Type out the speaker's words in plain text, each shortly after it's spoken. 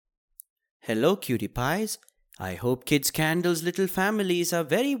Hello, cutie pies. I hope Kids Candle's little families are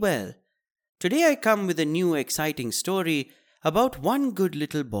very well. Today I come with a new exciting story about one good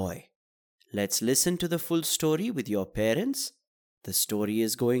little boy. Let's listen to the full story with your parents. The story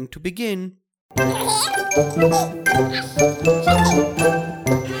is going to begin.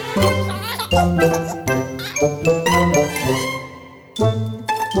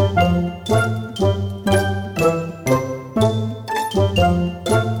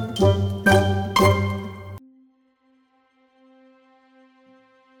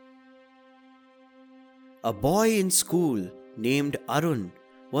 A boy in school named Arun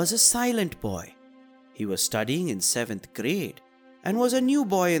was a silent boy. He was studying in 7th grade and was a new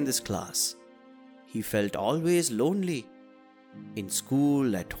boy in this class. He felt always lonely, in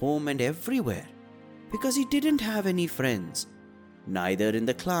school, at home, and everywhere, because he didn't have any friends, neither in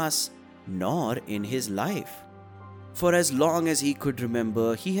the class nor in his life. For as long as he could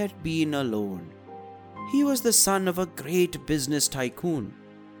remember, he had been alone. He was the son of a great business tycoon.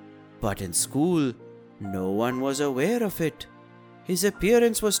 But in school, no one was aware of it. His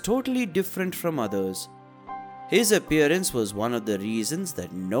appearance was totally different from others. His appearance was one of the reasons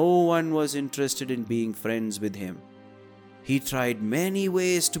that no one was interested in being friends with him. He tried many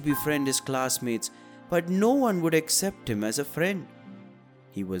ways to befriend his classmates, but no one would accept him as a friend.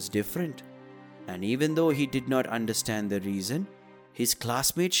 He was different, and even though he did not understand the reason, his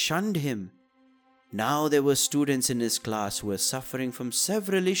classmates shunned him. Now there were students in his class who were suffering from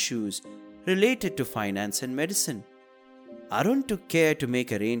several issues related to finance and medicine. Arun took care to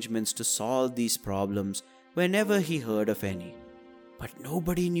make arrangements to solve these problems whenever he heard of any. But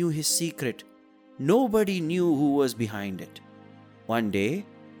nobody knew his secret. Nobody knew who was behind it. One day,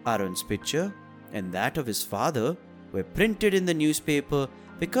 Arun's picture and that of his father were printed in the newspaper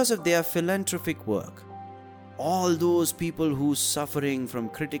because of their philanthropic work. All those people who suffering from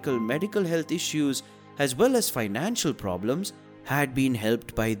critical medical health issues as well as financial problems had been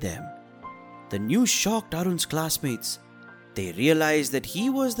helped by them. The news shocked Arun's classmates. They realized that he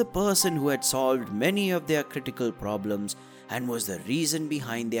was the person who had solved many of their critical problems and was the reason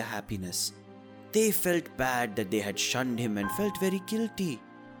behind their happiness. They felt bad that they had shunned him and felt very guilty.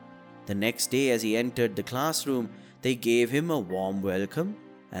 The next day, as he entered the classroom, they gave him a warm welcome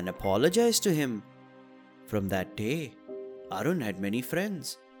and apologized to him. From that day, Arun had many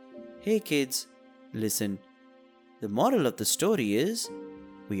friends. Hey kids, listen. The moral of the story is,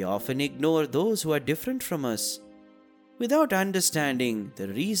 we often ignore those who are different from us, without understanding the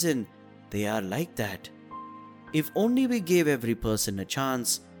reason they are like that. If only we gave every person a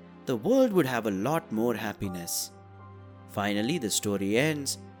chance, the world would have a lot more happiness. Finally, the story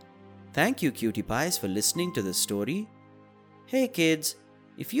ends. Thank you, cutie pies, for listening to the story. Hey kids,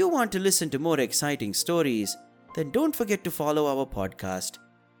 if you want to listen to more exciting stories, then don't forget to follow our podcast.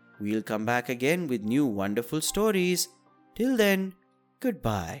 We'll come back again with new wonderful stories. Till then,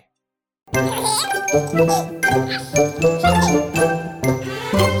 goodbye.